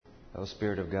Oh,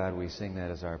 Spirit of God, we sing that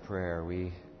as our prayer.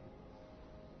 We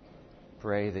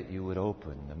pray that you would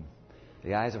open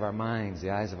the eyes of our minds, the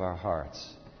eyes of our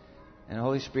hearts. And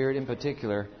Holy Spirit, in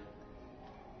particular,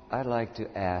 I'd like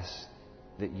to ask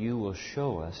that you will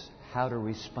show us how to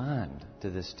respond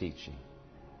to this teaching.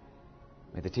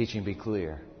 May the teaching be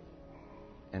clear.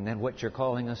 And then what you're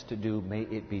calling us to do, may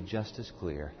it be just as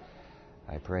clear.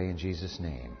 I pray in Jesus'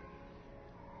 name.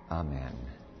 Amen.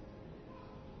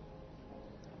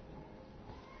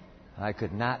 I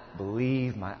could not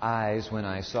believe my eyes when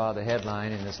I saw the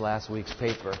headline in this last week's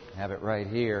paper. I have it right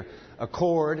here.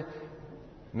 Accord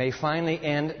may finally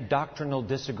end doctrinal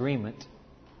disagreement.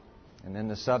 And then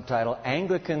the subtitle,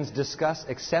 Anglicans discuss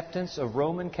acceptance of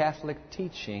Roman Catholic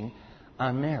teaching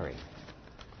on Mary.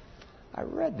 I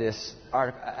read this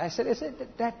article. I said,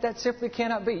 that simply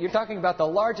cannot be. You're talking about the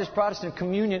largest Protestant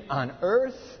communion on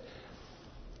earth.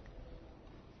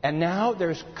 And now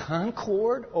there's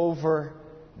concord over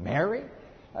Mary?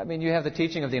 I mean, you have the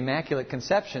teaching of the Immaculate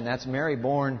Conception. That's Mary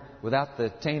born without the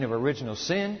taint of original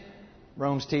sin,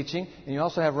 Rome's teaching. And you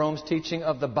also have Rome's teaching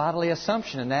of the bodily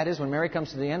Assumption. And that is when Mary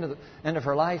comes to the end of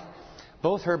her life,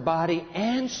 both her body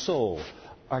and soul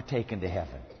are taken to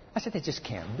heaven. I said, that just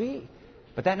can't be.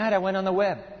 But that night I went on the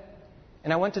web.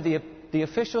 And I went to the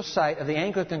official site of the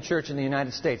Anglican Church in the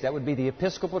United States. That would be the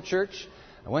Episcopal Church.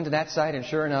 I went to that site, and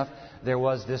sure enough, there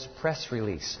was this press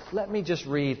release. Let me just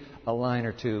read a line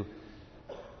or two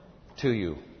to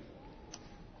you.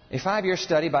 A 5-year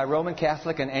study by Roman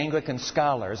Catholic and Anglican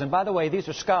scholars. And by the way, these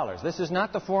are scholars. This is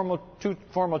not the two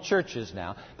formal churches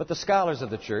now, but the scholars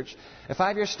of the church. A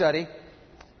 5-year study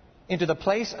into the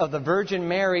place of the Virgin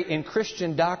Mary in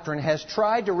Christian doctrine has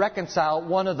tried to reconcile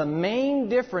one of the main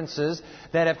differences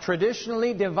that have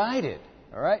traditionally divided.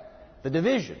 All right? The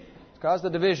division. Caused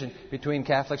the division between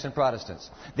Catholics and Protestants.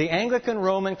 The Anglican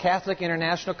Roman Catholic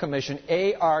International Commission,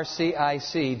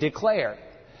 ARCIC, declare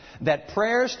that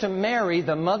prayers to Mary,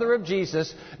 the Mother of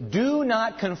Jesus, do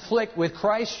not conflict with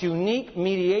Christ's unique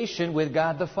mediation with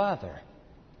God the Father.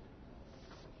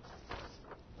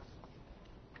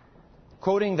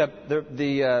 Quoting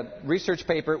the research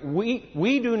paper,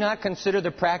 we do not consider the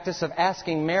practice of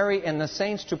asking Mary and the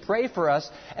saints to pray for us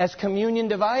as communion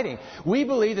dividing. We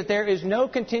believe that there is no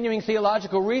continuing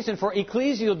theological reason for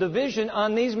ecclesial division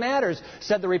on these matters,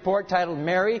 said the report titled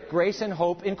Mary, Grace and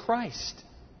Hope in Christ.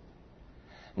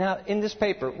 Now, in this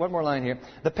paper, one more line here.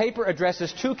 The paper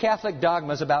addresses two Catholic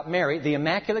dogmas about Mary, the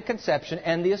Immaculate Conception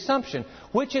and the Assumption,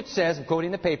 which it says, I'm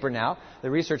quoting the paper now,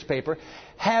 the research paper,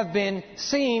 have been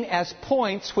seen as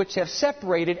points which have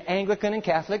separated Anglican and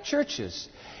Catholic churches.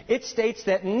 It states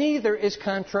that neither is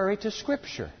contrary to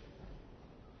Scripture.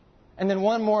 And then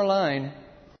one more line.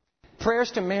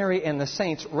 Prayers to Mary and the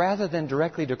saints, rather than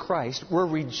directly to Christ, were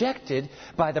rejected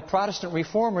by the Protestant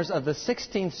reformers of the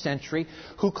 16th century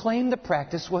who claimed the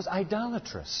practice was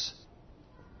idolatrous.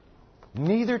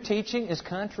 Neither teaching is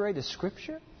contrary to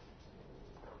Scripture?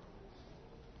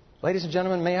 Ladies and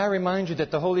gentlemen, may I remind you that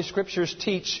the Holy Scriptures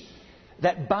teach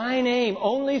that by name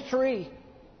only 3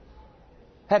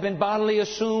 have been bodily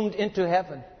assumed into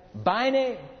heaven. By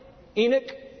name,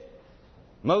 Enoch,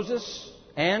 Moses,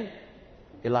 and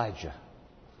Elijah.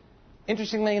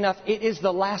 Interestingly enough, it is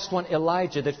the last one,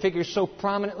 Elijah, that figures so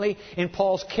prominently in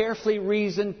Paul's carefully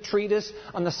reasoned treatise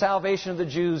on the salvation of the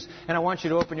Jews. And I want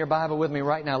you to open your Bible with me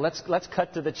right now. Let's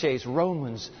cut to the chase.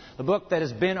 Romans, the book that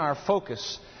has been our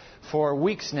focus for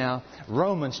weeks now.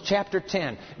 Romans chapter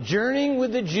 10. Journeying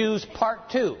with the Jews,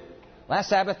 part 2. Last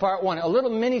Sabbath, part 1. A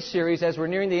little mini-series as we're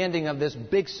nearing the ending of this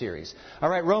big series. All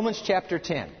right, Romans chapter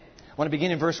 10. I want to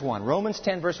begin in verse 1. Romans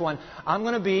 10, verse 1. I'm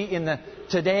going to be in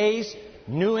today's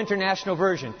New International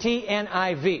Version,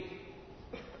 TNIV.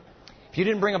 If you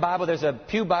didn't bring a Bible, there's a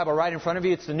pew Bible right in front of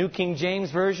you. It's the New King James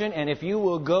Version. And if you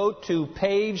will go to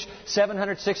page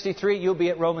 763, you'll be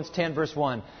at Romans 10, verse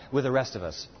 1 with the rest of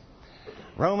us.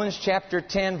 Romans chapter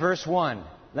 10, verse 1.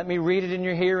 Let me read it in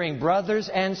your hearing. Brothers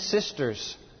and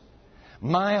sisters,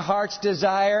 my heart's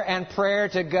desire and prayer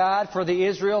to God for the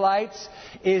Israelites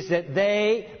is that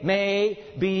they may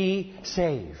be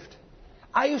saved.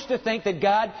 I used to think that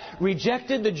God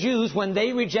rejected the Jews when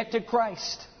they rejected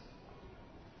Christ.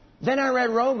 Then I read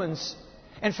Romans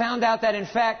and found out that, in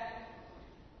fact,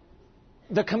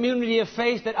 the community of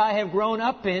faith that I have grown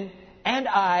up in and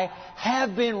I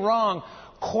have been wrong.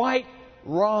 Quite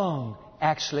wrong,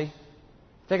 actually.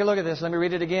 Take a look at this. Let me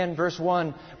read it again. Verse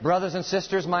 1. Brothers and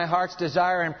sisters, my heart's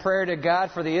desire and prayer to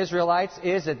God for the Israelites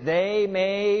is that they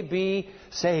may be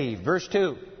saved. Verse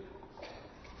 2.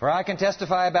 For I can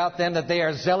testify about them that they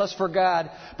are zealous for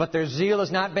God, but their zeal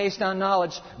is not based on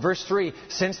knowledge. Verse 3,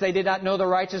 since they did not know the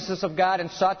righteousness of God and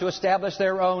sought to establish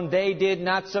their own, they did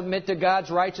not submit to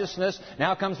God's righteousness.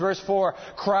 Now comes verse 4,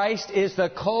 Christ is the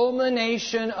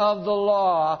culmination of the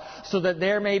law, so that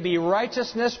there may be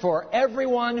righteousness for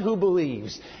everyone who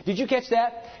believes. Did you catch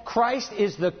that? Christ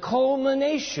is the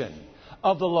culmination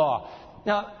of the law.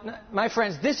 Now, my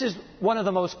friends, this is one of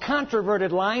the most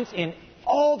controverted lines in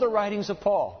all the writings of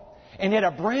Paul. And yet a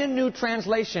brand new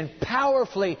translation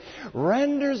powerfully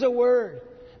renders a word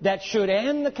that should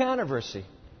end the controversy.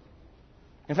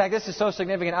 In fact, this is so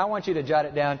significant, I want you to jot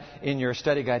it down in your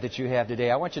study guide that you have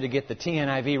today. I want you to get the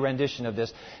TNIV rendition of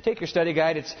this. Take your study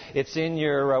guide. It's in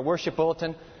your worship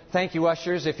bulletin. Thank you,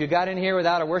 ushers. If you got in here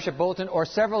without a worship bulletin, or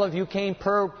several of you came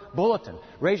per bulletin,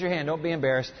 raise your hand. Don't be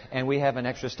embarrassed. And we have an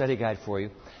extra study guide for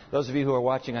you. Those of you who are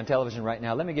watching on television right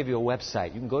now, let me give you a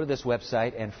website. You can go to this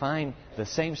website and find the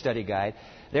same study guide.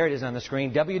 There it is on the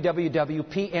screen,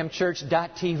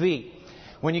 www.pmchurch.tv.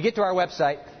 When you get to our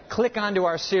website, click onto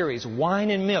our series,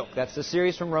 Wine and Milk. That's the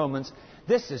series from Romans.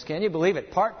 This is, can you believe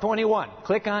it, Part 21.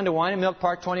 Click on to Wine and Milk,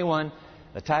 Part 21.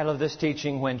 The title of this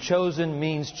teaching, When Chosen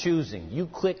Means Choosing. You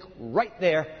click right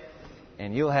there,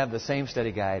 and you'll have the same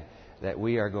study guide that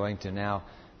we are going to now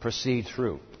proceed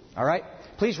through. All right?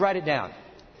 Please write it down.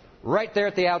 Right there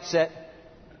at the outset,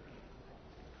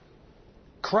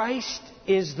 Christ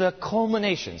is the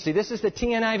culmination. See, this is the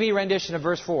TNIV rendition of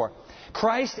verse 4.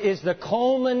 Christ is the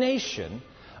culmination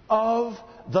of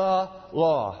the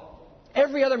law.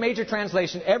 Every other major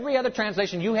translation, every other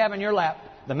translation you have in your lap,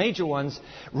 the major ones,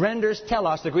 renders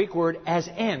telos, the Greek word, as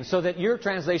end, so that your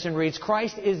translation reads,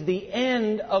 Christ is the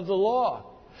end of the law.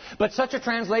 But such a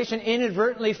translation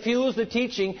inadvertently fuels the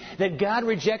teaching that God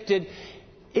rejected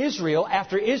Israel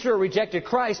after Israel rejected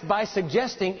Christ by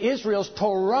suggesting Israel's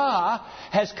Torah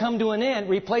has come to an end,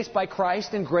 replaced by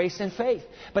Christ and grace and faith.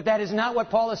 But that is not what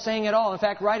Paul is saying at all. In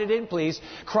fact, write it in, please.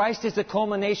 Christ is the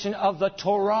culmination of the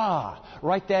Torah.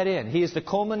 Write that in. He is the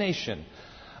culmination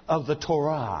of the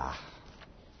Torah.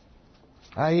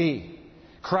 i.e.,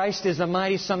 Christ is the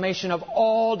mighty summation of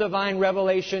all divine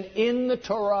revelation in the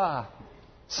Torah.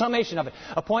 Summation of it.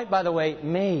 A point, by the way,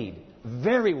 made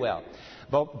very well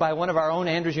by one of our own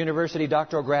Andrews University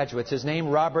doctoral graduates. His name,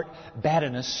 Robert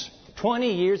Badinus.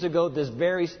 20 years ago, this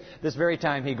very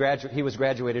time, he was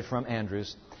graduated from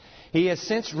Andrews. He has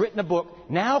since written a book,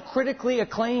 now critically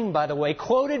acclaimed, by the way,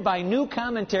 quoted by new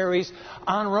commentaries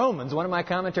on Romans. One of my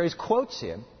commentaries quotes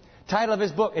him. Title of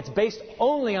his book, it's based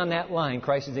only on that line,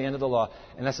 Christ is the end of the law.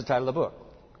 And that's the title of the book,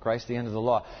 Christ the end of the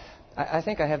law. I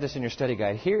think I have this in your study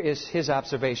guide. Here is his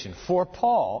observation. For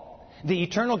Paul, the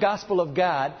eternal gospel of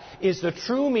God is the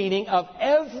true meaning of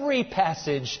every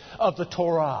passage of the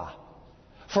Torah.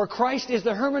 For Christ is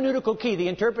the hermeneutical key, the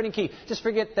interpreting key. Just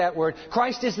forget that word.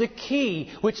 Christ is the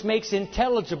key which makes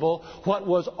intelligible what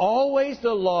was always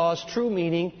the law's true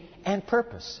meaning and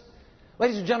purpose.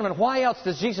 Ladies and gentlemen, why else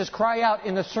does Jesus cry out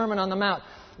in the Sermon on the Mount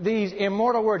these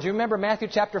immortal words? You remember Matthew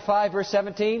chapter 5, verse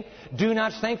 17? Do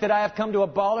not think that I have come to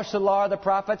abolish the law of the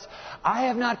prophets. I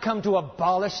have not come to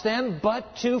abolish them,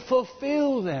 but to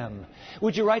fulfill them.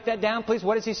 Would you write that down, please?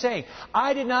 What is he saying?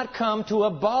 I did not come to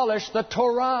abolish the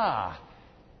Torah.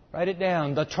 Write it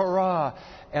down. The Torah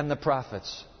and the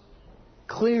prophets.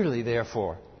 Clearly,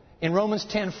 therefore, in Romans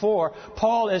 10:4,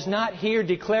 Paul is not here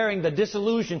declaring the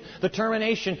dissolution, the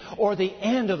termination, or the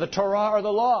end of the Torah or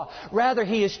the law. Rather,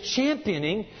 he is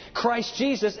championing Christ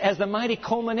Jesus as the mighty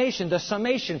culmination, the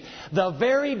summation, the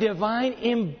very divine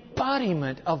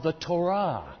embodiment of the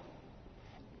Torah.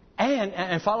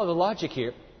 And follow the logic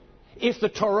here. If the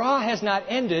Torah has not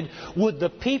ended, would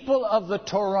the people of the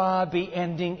Torah be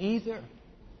ending either?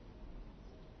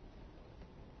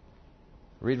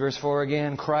 Read verse 4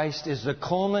 again. Christ is the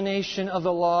culmination of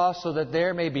the law so that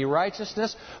there may be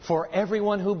righteousness for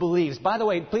everyone who believes. By the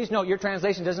way, please note your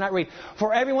translation does not read,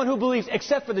 for everyone who believes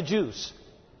except for the Jews.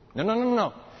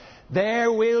 No.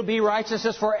 There will be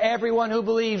righteousness for everyone who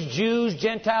believes, Jews,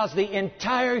 Gentiles, the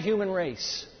entire human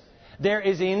race. There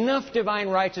is enough divine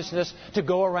righteousness to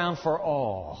go around for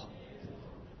all.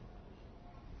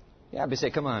 Yeah, but say,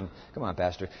 come on,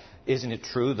 Pastor. Isn't it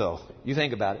true, though? You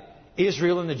think about it.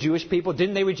 Israel and the Jewish people,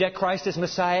 didn't they reject Christ as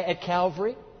Messiah at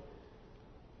Calvary?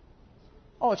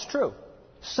 Oh, it's true.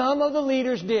 Some of the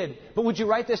leaders did. But would you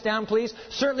write this down, please?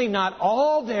 Certainly not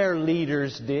all their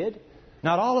leaders did.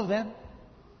 Not all of them.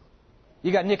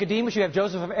 You got Nicodemus, you have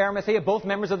Joseph of Arimathea, both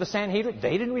members of the Sanhedrin.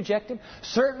 They didn't reject him.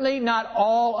 Certainly not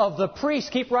all of the priests.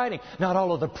 Keep writing. Not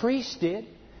all of the priests did.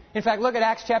 In fact, look at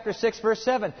Acts chapter 6, verse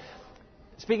 7.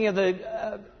 Speaking of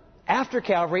the after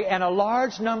Calvary, and a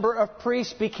large number of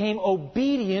priests became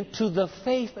obedient to the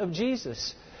faith of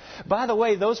Jesus. By the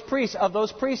way, those priests,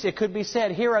 it could be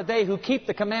said, here are they who keep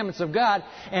the commandments of God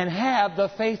and have the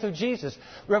faith of Jesus.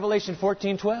 Revelation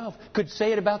 14:12 could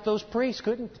say it about those priests,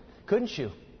 couldn't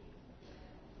you?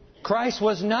 Christ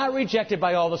was not rejected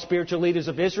by all the spiritual leaders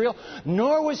of Israel,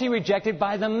 nor was He rejected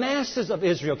by the masses of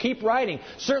Israel. Keep writing.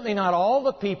 Certainly not all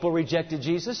the people rejected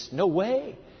Jesus. No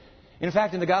way. In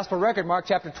fact, in the Gospel record, Mark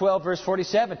chapter 12, verse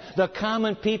 47, the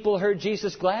common people heard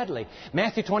Jesus gladly.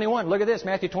 Matthew 21, look at this,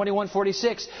 Matthew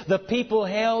 21:46. The people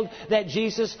held that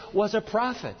Jesus was a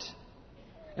prophet.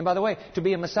 And by the way, to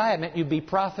be a Messiah meant you'd be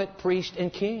prophet, priest,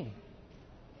 and king.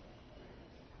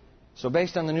 So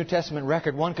based on the New Testament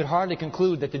record, one could hardly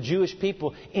conclude that the Jewish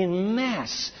people in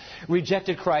mass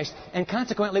rejected Christ and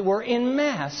consequently were in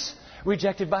mass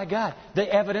rejected by God. The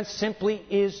evidence simply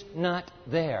is not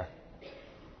there.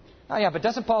 Oh yeah, but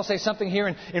doesn't Paul say something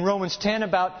here in Romans 10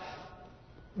 about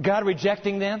God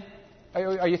rejecting them?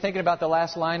 Are you thinking about the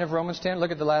last line of Romans 10?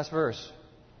 Look at the last verse.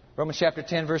 Romans chapter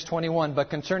 10, verse 21. But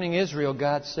concerning Israel,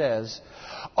 God says,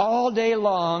 all day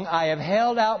long I have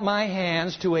held out my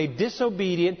hands to a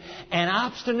disobedient and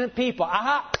obstinate people.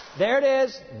 Aha! There it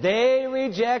is. They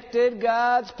rejected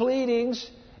God's pleadings.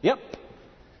 Yep.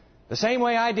 The same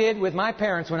way I did with my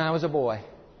parents when I was a boy.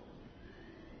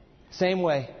 Same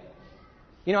way.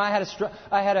 You know, I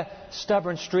had a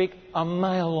stubborn streak a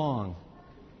mile long.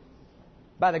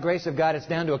 By the grace of God, it's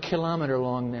down to a kilometer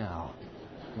long now.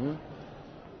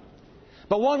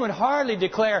 But one would hardly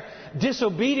declare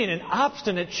disobedient and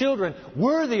obstinate children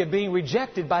worthy of being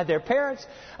rejected by their parents.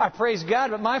 I praise God,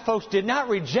 but my folks did not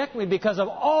reject me because of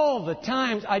all the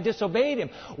times I disobeyed Him.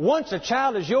 Once a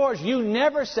child is yours, you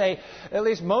never say, at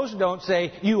least most don't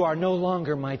say, you are no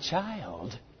longer my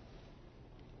child.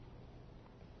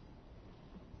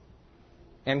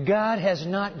 And God has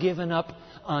not given up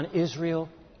on Israel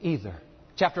either.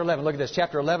 Chapter 11, look at this.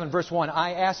 Chapter 11, verse 1.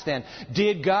 I ask then,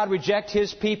 did God reject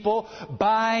His people?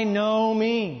 By no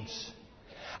means.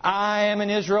 I am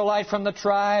an Israelite from the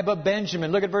tribe of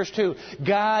Benjamin. Look at verse 2.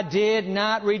 God did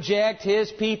not reject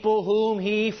His people whom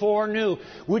He foreknew.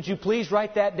 Would you please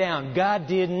write that down? God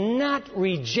did not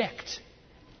reject.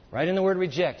 Write in the word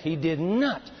reject. He did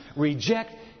not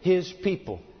reject His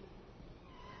people.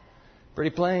 Pretty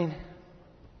plain.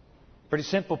 Pretty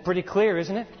simple, pretty clear,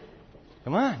 isn't it?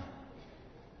 Come on.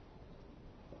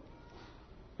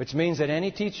 Which means that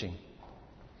any teaching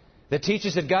that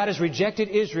teaches that God has rejected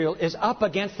Israel is up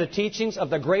against the teachings of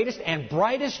the greatest and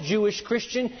brightest Jewish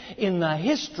Christian in the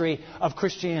history of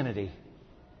Christianity,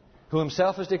 who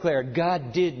himself has declared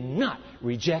God did not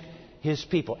reject His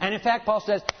people. And in fact, Paul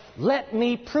says, let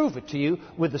me prove it to you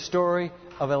with the story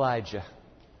of Elijah.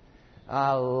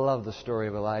 I love the story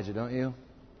of Elijah, don't you?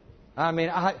 I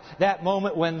mean, that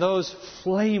moment when those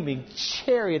flaming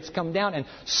chariots come down and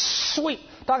sweep,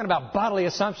 talking about bodily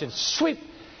assumptions, sweep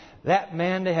that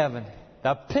man to heaven.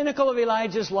 The pinnacle of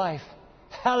Elijah's life.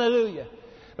 Hallelujah.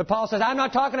 But Paul says, I'm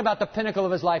not talking about the pinnacle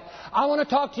of his life. I want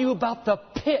to talk to you about the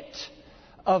pit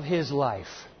of his life.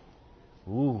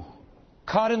 Ooh.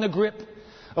 Caught in the grip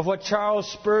of what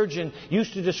Charles Spurgeon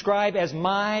used to describe as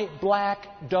my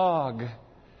black dog.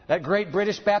 That great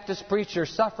British Baptist preacher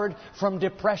suffered from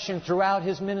depression throughout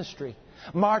his ministry.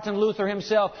 Martin Luther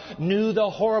himself knew the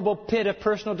horrible pit of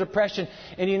personal depression.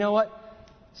 And you know what?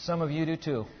 Some of you do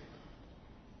too.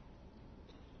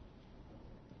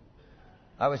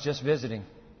 I was just visiting,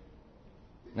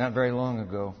 not very long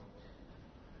ago,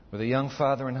 with a young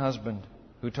father and husband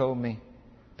who told me,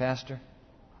 Pastor,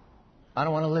 I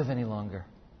don't want to live any longer.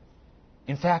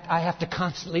 In fact, I have to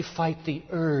constantly fight the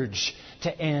urge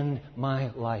to end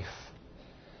my life.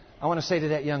 I want to say to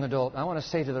that young adult, I want to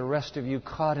say to the rest of you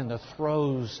caught in the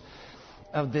throes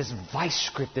of this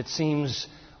vice grip that seems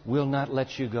will not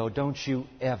let you go, don't you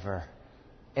ever,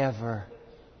 ever,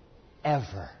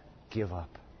 ever give up.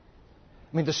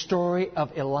 I mean, the story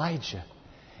of Elijah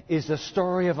is the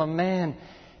story of a man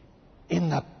in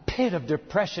the pit of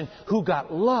depression who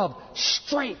got loved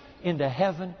straight into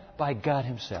heaven by God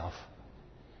Himself.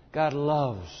 God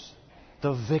loves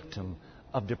the victim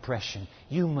of depression.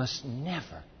 You must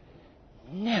never,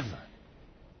 never,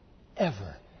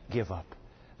 ever give up.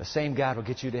 The same God will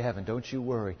get you to heaven. Don't you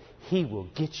worry. He will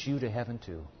get you to heaven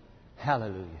too.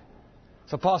 Hallelujah.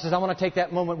 So Paul says, I want to take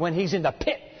that moment when he's in the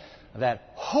pit of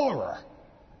that horror.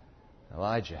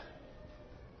 Elijah,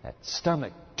 that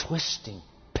stomach twisting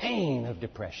pain of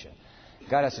depression.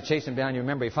 God has to chase him down. You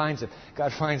remember,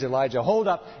 God finds Elijah holed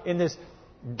up in this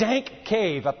dank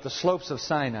cave up the slopes of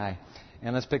Sinai.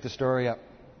 And let's pick the story up.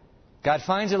 God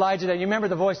finds Elijah there. You remember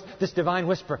the voice, this divine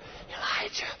whisper,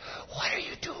 Elijah, what are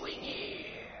you doing here?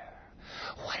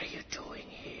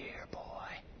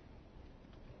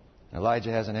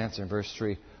 Elijah has an answer in verse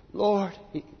 3. Lord,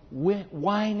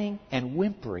 whining and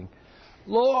whimpering,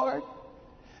 Lord,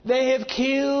 they have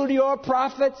killed your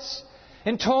prophets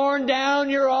and torn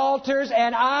down your altars,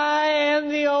 and I am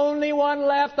the only one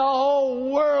left. The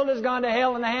whole world has gone to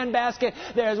hell in a handbasket.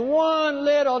 There's one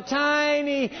little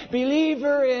tiny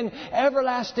believer in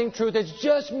everlasting truth. It's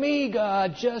just me,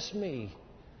 God, just me.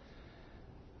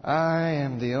 I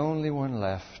am the only one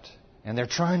left, and they're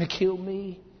trying to kill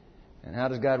me. And how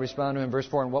does God respond to him in verse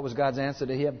 4? And what was God's answer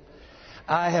to him?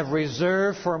 I have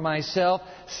reserved for myself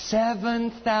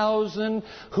 7,000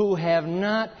 who have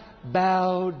not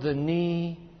bowed the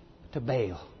knee to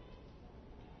Baal.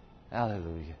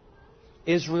 Hallelujah.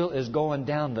 Israel is going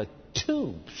down the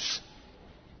tubes,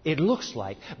 it looks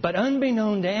like. But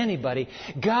unbeknown to anybody,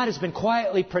 God has been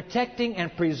quietly protecting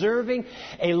and preserving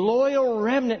a loyal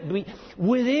remnant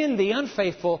within the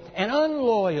unfaithful and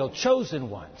unloyal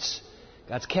chosen ones.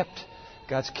 God's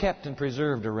kept and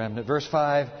preserved a remnant. Verse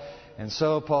 5, and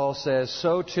so Paul says,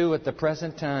 so too at the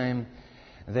present time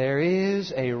there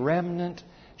is a remnant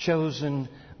chosen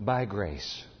by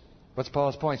grace. What's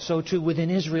Paul's point? So too within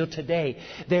Israel today,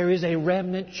 there is a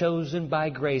remnant chosen by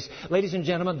grace. Ladies and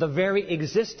gentlemen, the very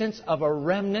existence of a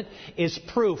remnant is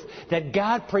proof that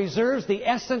God preserves the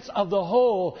essence of the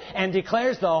whole and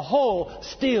declares the whole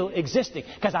still existing.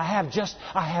 Because I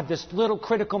have this little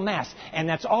critical mass, and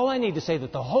that's all I need to say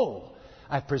that the whole,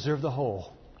 I've preserved the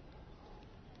whole.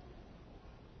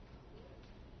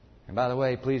 And by the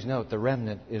way, please note, the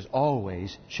remnant is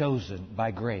always chosen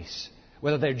by grace.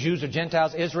 Whether they're Jews or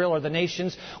Gentiles, Israel or the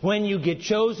nations, when you get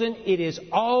chosen, it is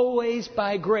always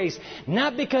by grace.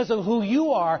 Not because of who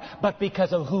you are, but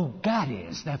because of who God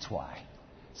is. That's why.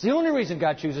 It's the only reason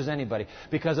God chooses anybody,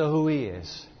 because of who He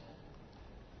is.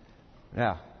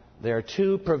 Now, there are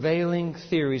two prevailing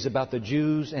theories about the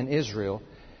Jews and Israel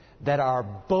that are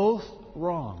both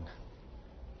wrong.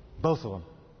 Both of them.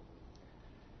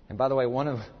 And by the way,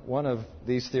 one of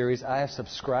these theories I have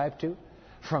subscribed to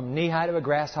from knee-high to a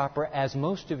grasshopper, as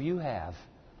most of you have.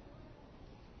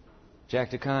 Jack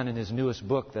DeCon, in his newest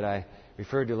book that I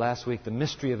referred to last week, The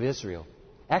Mystery of Israel,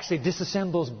 actually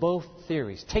disassembles both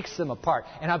theories, takes them apart,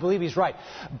 and I believe he's right.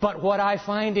 But what I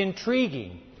find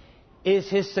intriguing is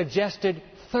his suggested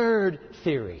third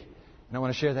theory. And I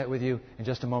want to share that with you in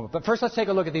just a moment. But first, let's take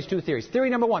a look at these two theories.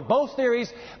 Theory number one, both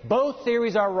theories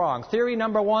are wrong. Theory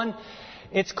number one,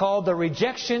 it's called the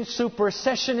rejection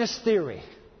supersessionist theory.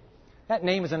 That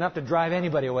name is enough to drive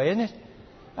anybody away, isn't it?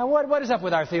 Now, what is up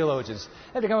with our theologians?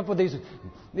 They have to come up with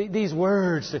these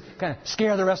words to kind of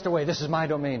scare the rest away. This is my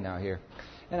domain now here.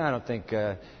 And I don't think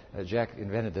Jack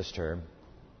invented this term.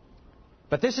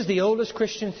 But this is the oldest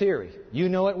Christian theory. You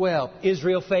know it well.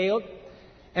 Israel failed.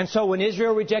 And so when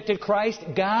Israel rejected Christ,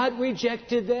 God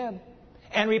rejected them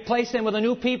and replaced them with a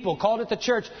new people, called it the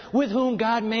church, with whom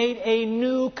God made a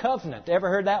new covenant. Ever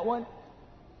heard that one?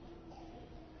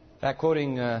 In fact,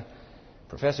 quoting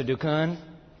Professor Dukan,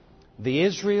 the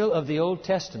Israel of the Old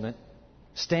Testament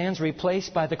stands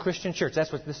replaced by the Christian church.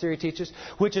 That's what this theory teaches,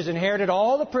 which has inherited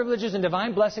all the privileges and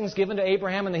divine blessings given to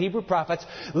Abraham and the Hebrew prophets,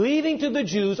 leaving to the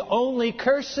Jews only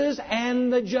curses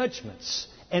and the judgments.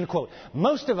 End quote.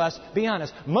 Most of us, be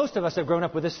honest, most of us have grown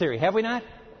up with this theory. Have we not?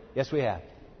 Yes, we have.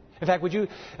 In fact, would you,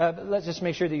 let's just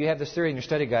make sure that you have this theory in your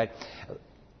study guide.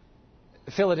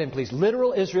 Fill it in, please.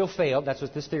 Literal Israel failed. That's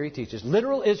what this theory teaches.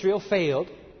 Literal Israel failed.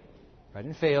 Right,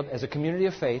 and failed as a community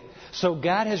of faith. So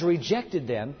God has rejected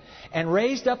them and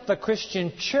raised up the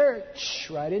Christian church,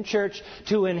 right, in church,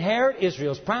 to inherit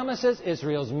Israel's promises,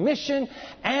 Israel's mission,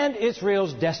 and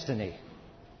Israel's destiny.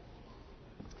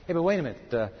 Hey, but wait a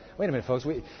minute, folks.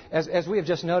 As we have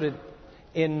just noted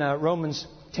in Romans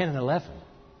 10 and 11,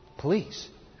 please,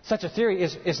 such a theory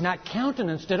is not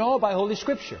countenanced at all by Holy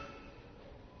Scripture.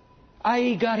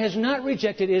 I.e., God has not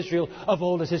rejected Israel of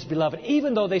old as His beloved,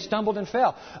 even though they stumbled and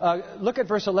fell. Look at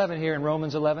verse 11 here in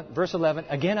Romans 11. Verse 11,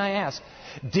 again I ask,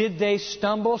 did they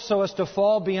stumble so as to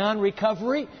fall beyond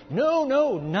recovery?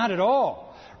 No, not at all.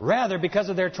 Rather, because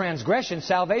of their transgression,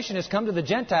 salvation has come to the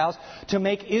Gentiles to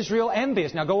make Israel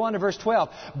envious. Now go on to verse 12.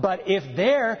 But if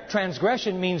their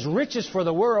transgression means riches for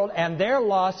the world and their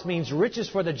loss means riches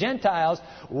for the Gentiles,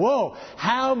 whoa,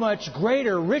 how much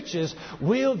greater riches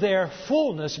will their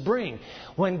fullness bring?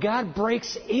 When God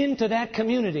breaks into that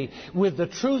community with the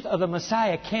truth of the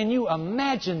Messiah, can you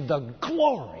imagine the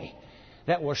glory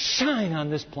that will shine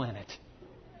on this planet?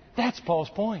 That's Paul's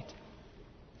point.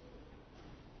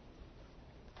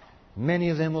 Many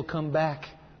of them will come back.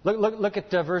 Look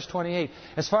at verse 28.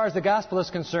 As far as the gospel is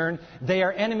concerned, they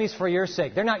are enemies for your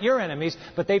sake. They're not your enemies,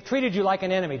 but they've treated you like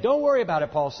an enemy. Don't worry about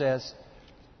it, Paul says.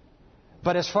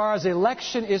 But as far as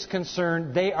election is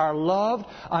concerned, they are loved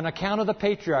on account of the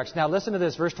patriarchs. Now listen to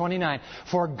this, verse 29.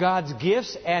 For God's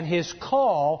gifts and His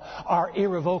call are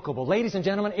irrevocable. Ladies and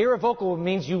gentlemen, irrevocable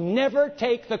means you never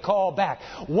take the call back.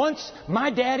 Once my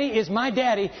daddy is my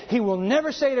daddy, He will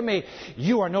never say to me,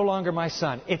 you are no longer my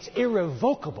son. It's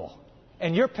irrevocable.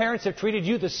 And your parents have treated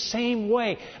you the same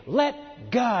way. Let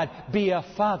God be a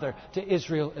father to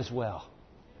Israel as well.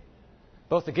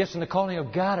 Both the gifts and the calling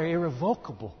of God are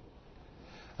irrevocable.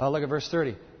 Look at verse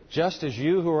 30. Just as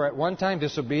you who were at one time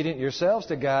disobedient yourselves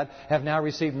to God have now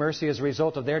received mercy as a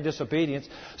result of their disobedience,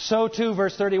 so too,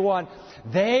 verse 31,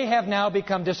 they have now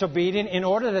become disobedient in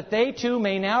order that they too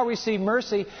may now receive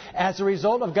mercy as a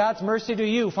result of God's mercy to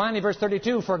you. Finally, verse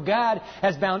 32, for God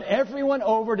has bound everyone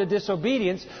over to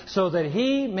disobedience so that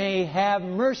He may have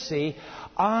mercy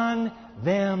on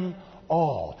them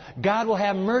all. God will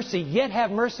have mercy, yet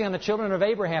have mercy on the children of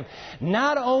Abraham.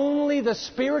 Not only the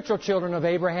spiritual children of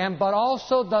Abraham, but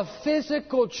also the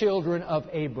physical children of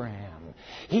Abraham.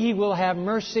 He will have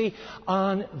mercy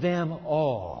on them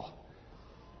all.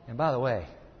 And by the way,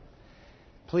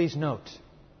 please note,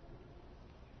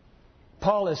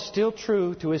 Paul is still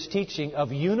true to his teaching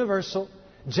of universal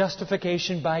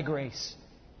justification by grace.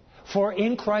 For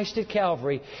in Christ at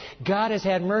Calvary, God has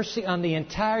had mercy on the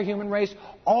entire human race,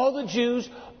 all the Jews,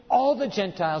 all the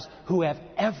Gentiles who have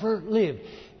ever lived.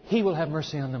 He will have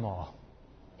mercy on them all.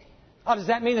 Oh, does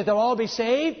that mean that they'll all be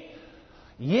saved?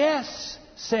 Yes,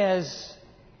 says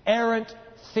errant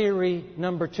theory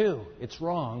number 2. It's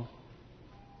wrong,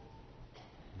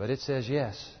 but it says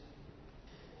yes.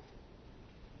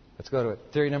 Let's go to it.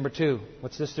 Theory number 2.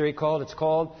 What's this theory called? It's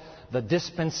called the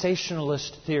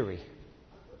dispensationalist theory.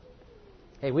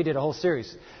 Hey, we did a whole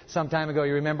series some time ago,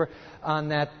 you remember, on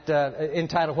that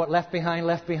entitled, What, Left Behind,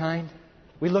 Left Behind?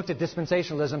 We looked at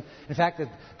dispensationalism. In fact,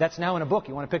 that's now in a book.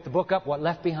 You want to pick the book up, What,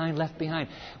 Left Behind, Left Behind?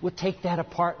 We'll take that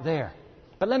apart there.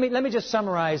 But let me just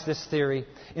summarize this theory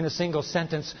in a single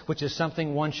sentence, which is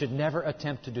something one should never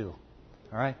attempt to do.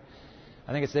 All right?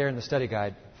 I think it's there in the study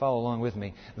guide. Follow along with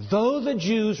me. Though the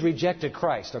Jews rejected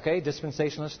Christ, okay,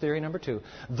 dispensationalist theory number 2.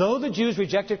 Though the Jews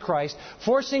rejected Christ,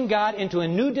 forcing God into a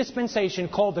new dispensation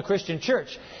called the Christian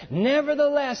church,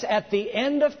 nevertheless, at the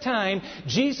end of time,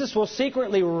 Jesus will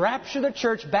secretly rapture the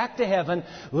church back to heaven,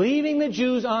 leaving the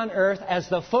Jews on earth as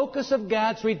the focus of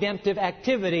God's redemptive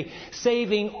activity,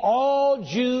 saving all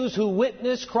Jews who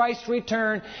witness Christ's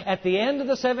return at the end of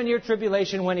the 7-year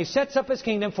tribulation when He sets up His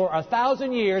kingdom for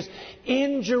 1,000 years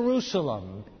in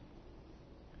Jerusalem.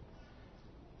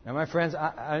 Now, my friends,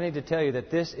 I need to tell you that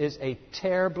this is a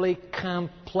terribly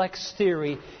complex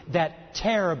theory that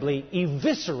terribly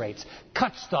eviscerates,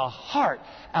 cuts the heart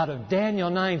out of Daniel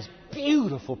 9's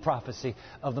beautiful prophecy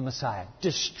of the Messiah.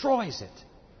 Destroys it.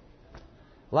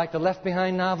 Like the Left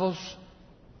Behind novels,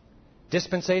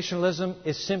 dispensationalism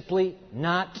is simply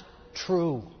not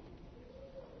true.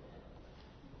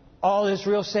 All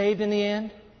Israel saved in the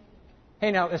end? Hey,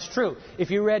 now, it's true.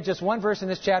 If you read just one verse in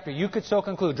this chapter, you could so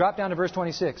conclude. Drop down to verse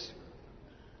 26.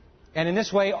 And in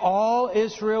this way, all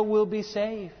Israel will be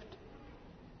saved.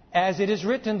 As it is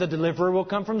written, the deliverer will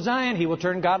come from Zion. He will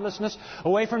turn godlessness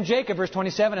away from Jacob. Verse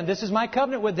 27, and this is my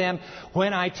covenant with them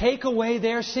when I take away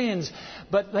their sins.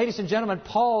 But, ladies and gentlemen,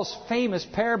 Paul's famous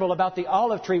parable about the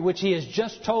olive tree, which he has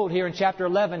just told here in chapter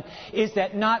 11, is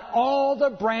that not all the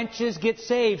branches get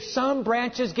saved. Some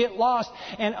branches get lost,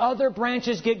 and other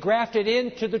branches get grafted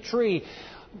into the tree.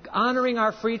 Honoring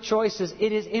our free choices,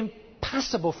 it is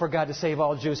impossible for God to save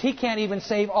all Jews. He can't even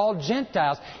save all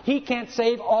Gentiles. He can't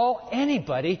save all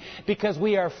anybody because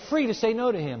we are free to say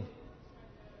no to Him.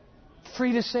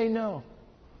 Free to say no.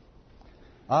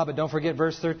 But don't forget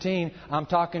verse 13. I'm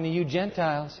talking to you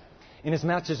Gentiles.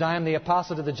 Inasmuch as I am the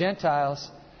apostle to the Gentiles,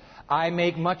 I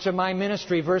make much of my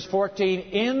ministry, verse 14,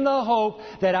 in the hope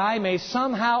that I may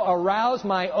somehow arouse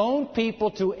my own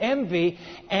people to envy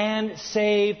and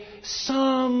save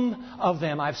some of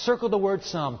them. I've circled the word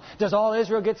some. Does all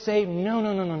Israel get saved?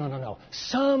 No.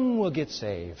 Some will get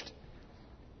saved.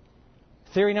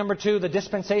 Theory number 2, the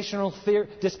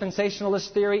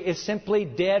dispensationalist theory is simply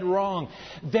dead wrong.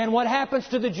 Then what happens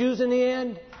to the Jews in the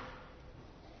end?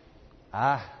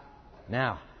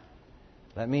 Now,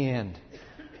 let me end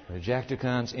with Jack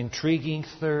DuCon's intriguing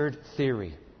third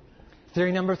theory.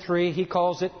 Theory number 3, he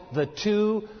calls it the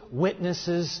 2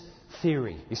 witnesses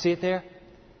theory. You see it there?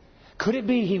 Could it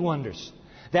be, he wonders,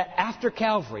 that after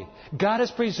Calvary, God has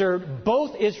preserved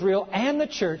both Israel and the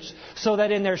church so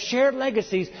that in their shared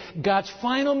legacies, God's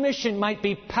final mission might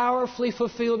be powerfully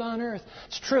fulfilled on earth.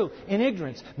 It's true. In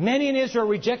ignorance, many in Israel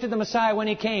rejected the Messiah when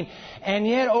He came. And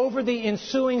yet, over the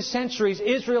ensuing centuries,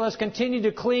 Israel has continued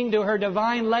to cling to her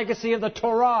divine legacy of the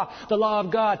Torah, the law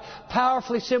of God,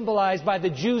 powerfully symbolized by the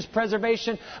Jews'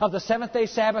 preservation of the seventh-day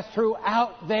Sabbath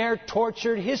throughout their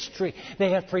tortured history. They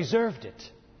have preserved it.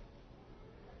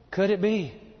 Could it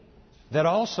be that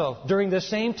also, during the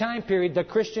same time period, the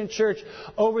Christian church,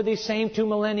 over these same 2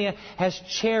 millennia, has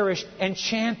cherished and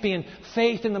championed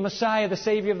faith in the Messiah, the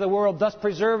Savior of the world, thus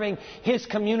preserving His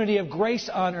community of grace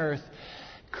on earth?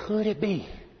 Could it be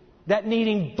that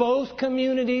needing both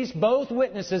communities, both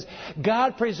witnesses,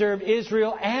 God preserved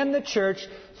Israel and the church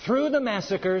through the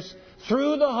massacres,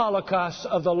 through the Holocaust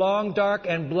of the long, dark,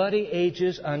 and bloody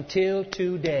ages until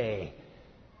today?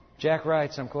 Jack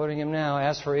writes, I'm quoting him now,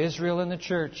 as for Israel and the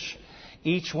church,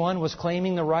 each one was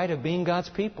claiming the right of being God's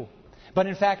people. But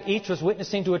in fact, each was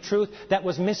witnessing to a truth that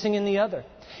was missing in the other.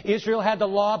 Israel had the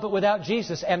law but without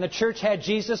Jesus, and the church had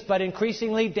Jesus but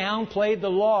increasingly downplayed the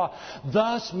law,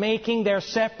 thus making their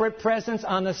separate presence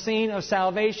on the scene of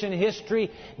salvation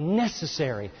history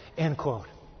necessary. End quote.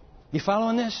 You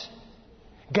following this?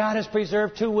 God has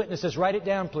preserved 2 witnesses. Write it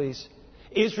down, please.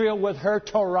 Israel with her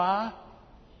Torah,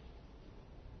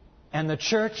 and the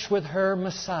church with her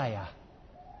Messiah.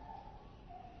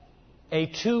 A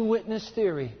 2-witness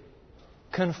theory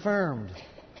confirmed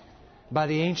by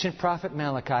the ancient prophet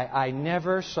Malachi. I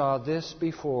never saw this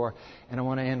before, and I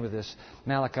want to end with this.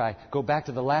 Malachi, go back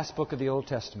to the last book of the Old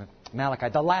Testament. Malachi,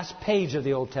 the last page of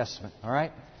the Old Testament, all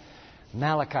right?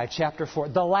 Malachi chapter 4,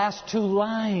 the last 2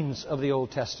 lines of the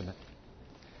Old Testament.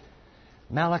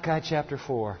 Malachi chapter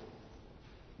 4.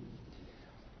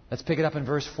 Let's pick it up in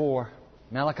verse 4.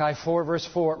 Malachi 4, verse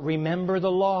 4. Remember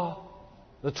the law,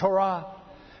 the Torah.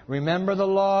 Remember the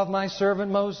law of my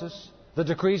servant Moses, the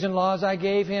decrees and laws I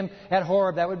gave him at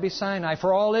Horeb, that would be Sinai,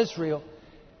 for all Israel.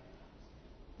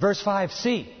 Verse 5,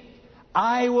 see,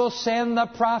 I will send the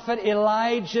prophet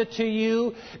Elijah to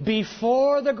you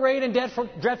before the great and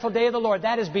dreadful day of the Lord.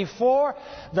 That is before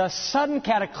the sudden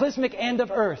cataclysmic end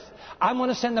of earth. I'm going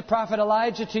to send the prophet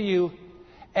Elijah to you.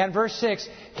 And verse 6,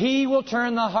 He will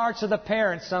turn the hearts of the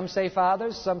parents, some say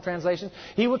fathers, some translations.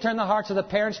 He will turn the hearts of the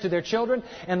parents to their children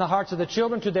and the hearts of the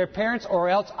children to their parents, or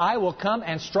else I will come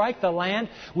and strike the land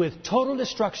with total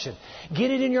destruction.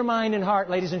 Get it in your mind and heart,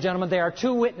 ladies and gentlemen. There are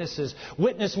 2 witnesses.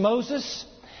 Witness Moses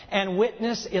and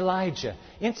witness Elijah.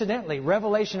 Incidentally,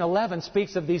 Revelation 11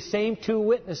 speaks of these same 2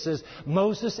 witnesses,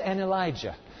 Moses and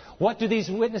Elijah. What do these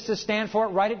witnesses stand for?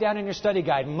 Write it down in your study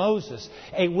guide. Moses,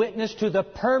 a witness to the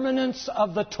permanence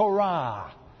of the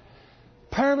Torah.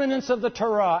 Permanence of the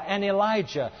Torah. And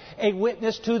Elijah, a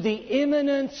witness to the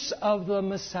imminence of the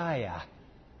Messiah.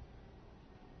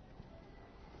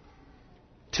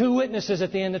 2 witnesses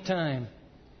at the end of time.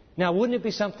 Now, wouldn't it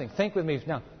be something? Think with me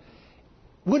now.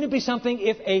 Wouldn't it be something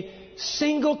if a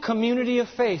single community of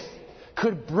faith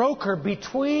could broker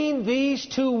between these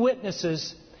 2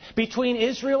 witnesses, between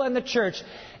Israel and the church,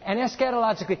 and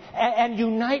eschatologically, and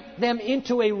unite them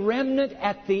into a remnant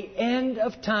at the end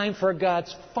of time for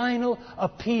God's final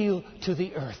appeal to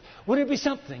the earth? Wouldn't it be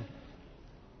something?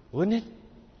 Wouldn't it?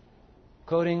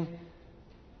 Quoting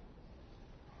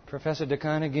Professor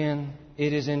DeCon again,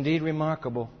 it is indeed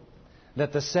remarkable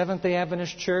that the Seventh-day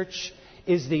Adventist Church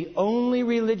is the only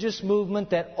religious movement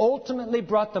that ultimately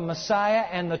brought the Messiah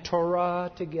and the Torah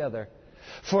together.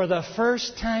 For the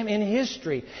first time in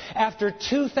history, after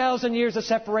 2,000 years of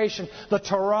separation, the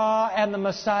Torah and the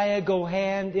Messiah go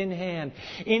hand in hand.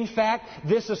 In fact,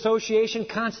 this association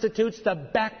constitutes the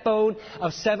backbone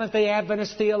of Seventh-day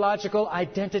Adventist theological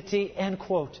identity, end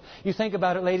quote. You think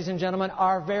about it, ladies and gentlemen,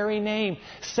 our very name,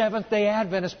 Seventh-day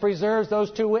Adventist, preserves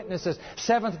those 2 witnesses.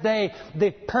 Seventh day,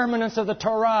 the permanence of the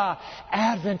Torah.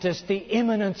 Adventist, the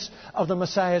imminence of the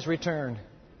Messiah's return.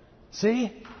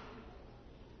 See?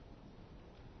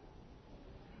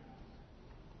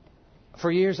 For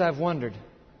years I've wondered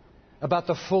about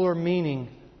the fuller meaning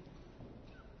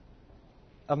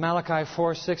of Malachi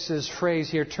 4:6's phrase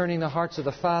here, turning the hearts of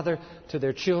the father to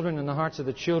their children and the hearts of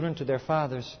the children to their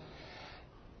fathers.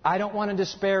 I don't want to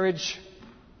disparage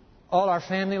all our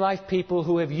family life people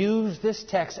who have used this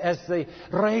text as the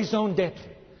raison d'etre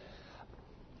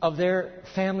of their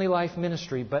family life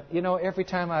ministry. But, you know, every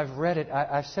time I've read it,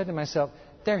 I've said to myself,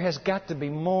 there has got to be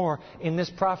more in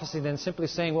this prophecy than simply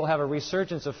saying we'll have a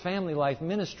resurgence of family life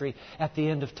ministry at the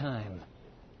end of time.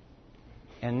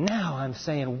 And now I'm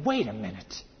saying, wait a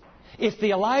minute. If the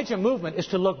Elijah movement is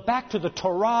to look back to the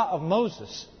Torah of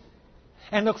Moses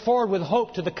and look forward with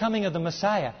hope to the coming of the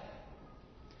Messiah,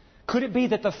 Could it be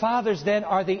that the fathers then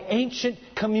are the ancient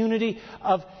community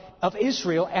of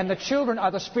Israel, and the children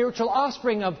are the spiritual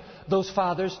offspring of those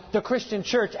fathers, the Christian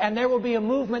church, and there will be a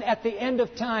movement at the end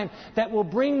of time that will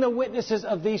bring the witnesses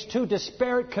of these two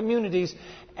disparate communities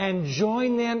and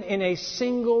join them in a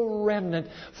single remnant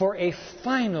for a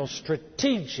final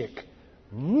strategic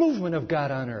movement of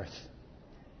God on earth.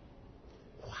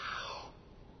 Wow.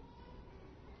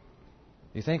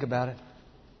 You think about it.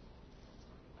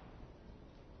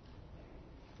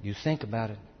 You think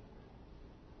about it.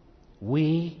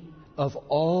 We, of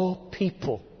all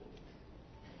people,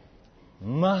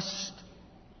 must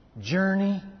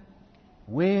journey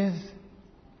with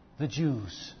the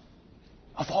Jews.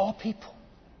 Of all people.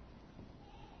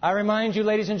 I remind you,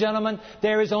 ladies and gentlemen,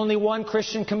 there is only one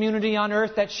Christian community on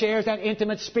earth that shares that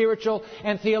intimate spiritual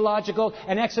and theological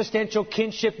and existential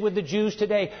kinship with the Jews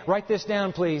today. Write this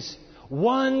down, please.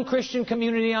 One Christian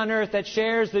community on earth that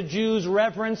shares the Jews'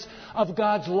 reverence of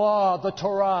God's law, the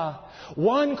Torah.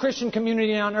 One Christian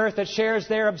community on earth that shares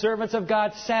their observance of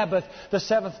God's Sabbath, the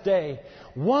seventh day.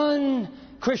 One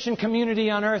Christian community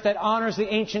on earth that honors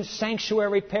the ancient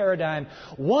sanctuary paradigm.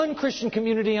 One Christian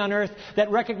community on earth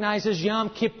that recognizes Yom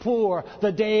Kippur,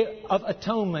 the Day of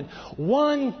Atonement.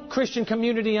 One Christian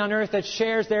community on earth that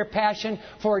shares their passion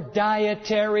for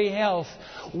dietary health.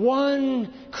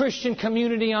 One Christian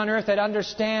community on earth that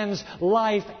understands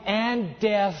life and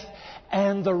death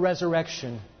and the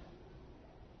resurrection.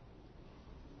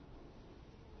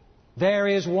 There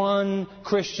is one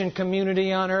Christian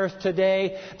community on earth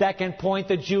today that can point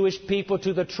the Jewish people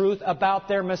to the truth about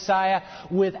their Messiah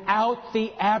without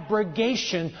the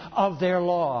abrogation of their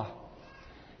law.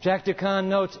 Jack DeCon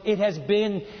notes, it has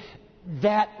been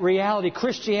that reality,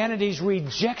 Christianity's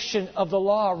rejection of the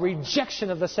law,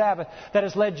 rejection of the Sabbath, that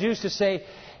has led Jews to say,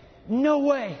 no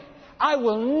way, I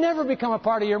will never become a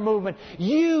part of your movement.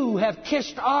 You have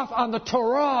kissed off on the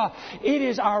Torah. It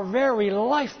is our very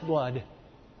lifeblood.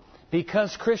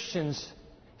 Because Christians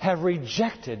have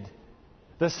rejected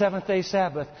the seventh-day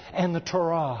Sabbath and the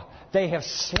Torah, they have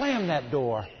slammed that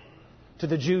door to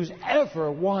the Jews ever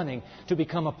wanting to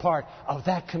become a part of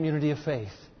that community of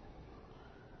faith.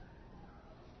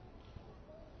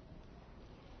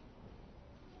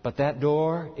 But that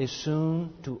door is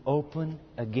soon to open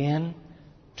again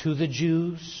to the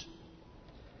Jews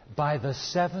by the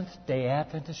Seventh-day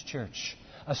Adventist Church.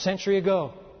 A century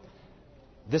ago,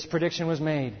 this prediction was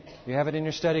made. You have it in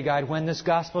your study guide. When this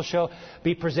gospel shall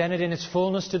be presented in its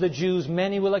fullness to the Jews,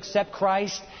 many will accept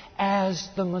Christ as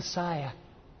the Messiah.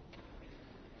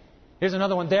 Here's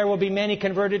another one. There will be many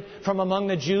converted from among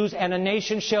the Jews, and a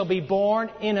nation shall be born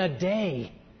in a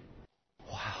day.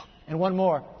 Wow. And one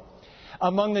more.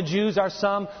 Among the Jews are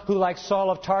some who, like Saul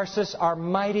of Tarsus, are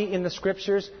mighty in the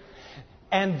Scriptures,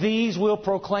 and these will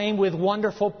proclaim with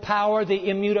wonderful power the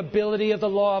immutability of the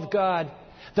law of God.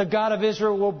 The God of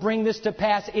Israel will bring this to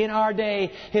pass in our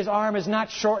day. His arm is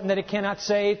not shortened that it cannot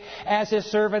save. As His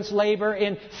servants labor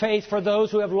in faith for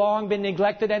those who have long been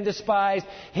neglected and despised,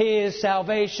 His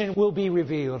salvation will be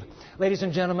revealed. Ladies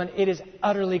and gentlemen, it is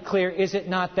utterly clear, is it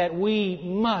not, that we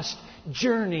must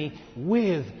journey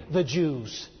with the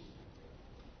Jews.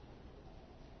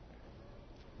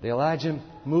 The Elijah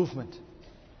movement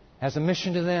has a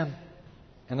mission to them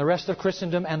and the rest of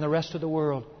Christendom and the rest of the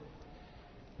world.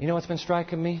 You know what's been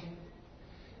striking me?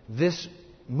 This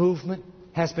movement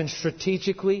has been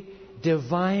strategically,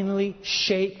 divinely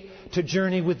shaped to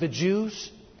journey with the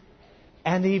Jews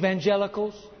and the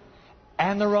evangelicals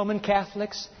and the Roman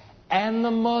Catholics and the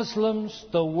Muslims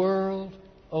the world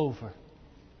over.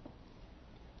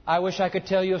 I wish I could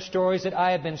tell you of stories that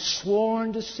I have been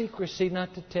sworn to secrecy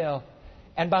not to tell.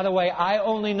 And by the way, I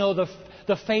only know the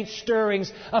faint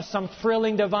stirrings of some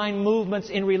thrilling divine movements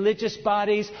in religious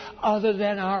bodies other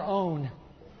than our own.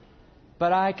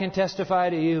 But I can testify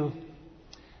to you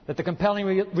that the compelling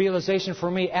realization for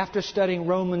me after studying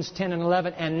Romans 10 and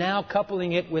 11 and now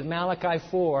coupling it with Malachi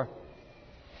 4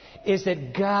 is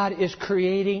that God is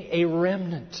creating a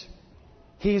remnant.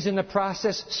 He's in the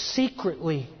process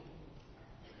secretly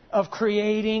of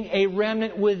creating a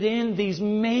remnant within these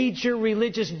major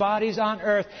religious bodies on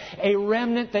earth. A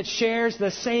remnant that shares the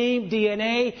same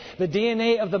DNA, the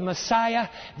DNA of the Messiah,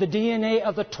 the DNA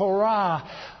of the Torah.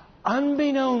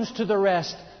 Unbeknownst to the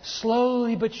rest,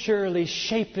 slowly but surely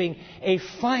shaping a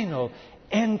final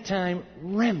end-time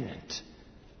remnant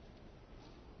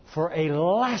for a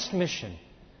last mission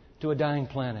to a dying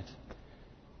planet.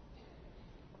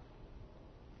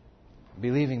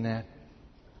 Believing that,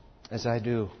 as I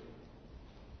do,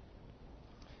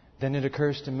 then it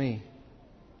occurs to me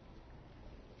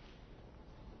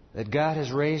that God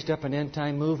has raised up an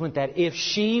end-time movement that if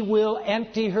she will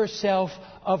empty herself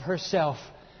of herself,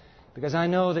 because I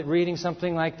know that reading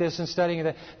something like this and studying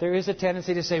it, there is a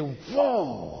tendency to say,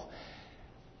 whoa!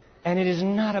 And it is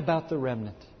not about the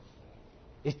remnant.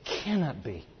 It cannot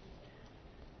be.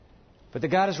 But that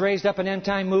God has raised up an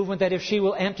end-time movement that if she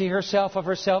will empty herself of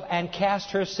herself and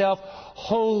cast herself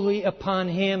wholly upon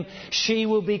Him, she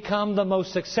will become the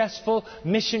most successful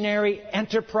missionary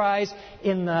enterprise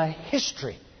in the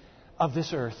history of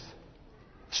this earth.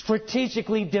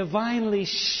 Strategically, divinely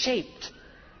shaped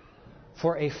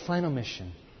for a final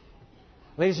mission.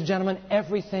 Ladies and gentlemen,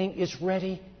 everything is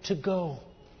ready to go.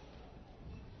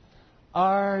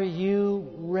 Are you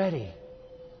ready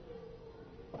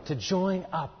to join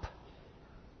up?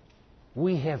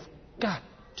 We have got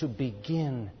to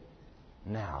begin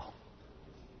now.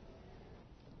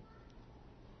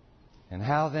 And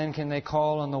how then can they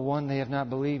call on the one they have not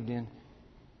believed in?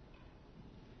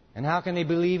 And how can they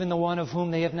believe in the one of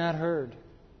whom they have not heard?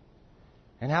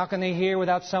 And how can they hear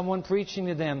without someone preaching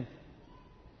to them?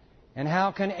 And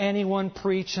how can anyone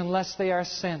preach unless they are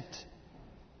sent?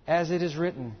 As it is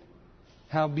written,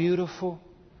 how beautiful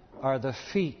are the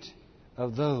feet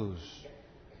of those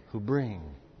who bring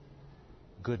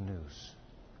good news.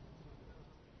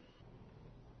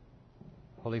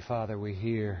 Holy Father, we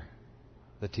hear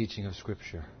the teaching of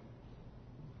Scripture.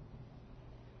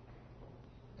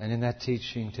 And in that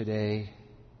teaching today,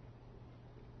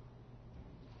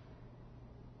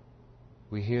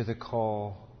 we hear the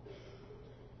call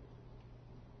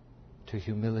to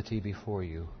humility before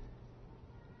You.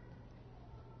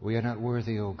 We are not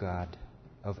worthy, O God,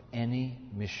 of any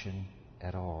mission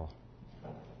at all.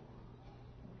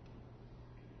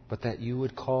 But that You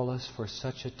would call us for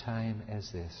such a time as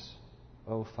this.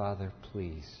 Oh, Father,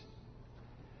 please,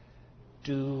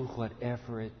 do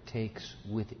whatever it takes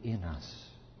within us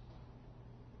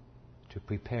to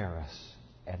prepare us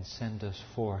and send us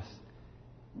forth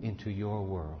into Your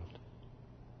world.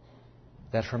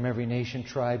 That from every nation,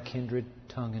 tribe, kindred,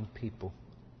 tongue, and people,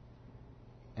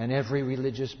 and every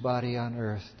religious body on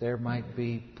earth, there might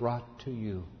be brought to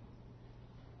You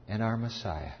and our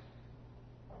Messiah,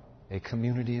 a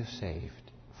community of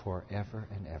saved forever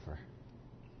and ever.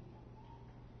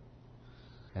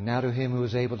 And now to Him who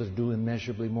is able to do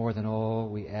immeasurably more than all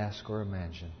we ask or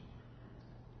imagine,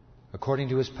 according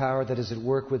to His power that is at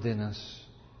work within us,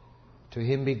 to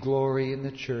Him be glory in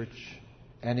the church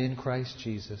and in Christ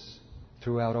Jesus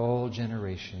throughout all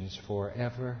generations,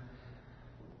 forever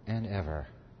and ever.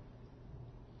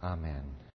 Amen.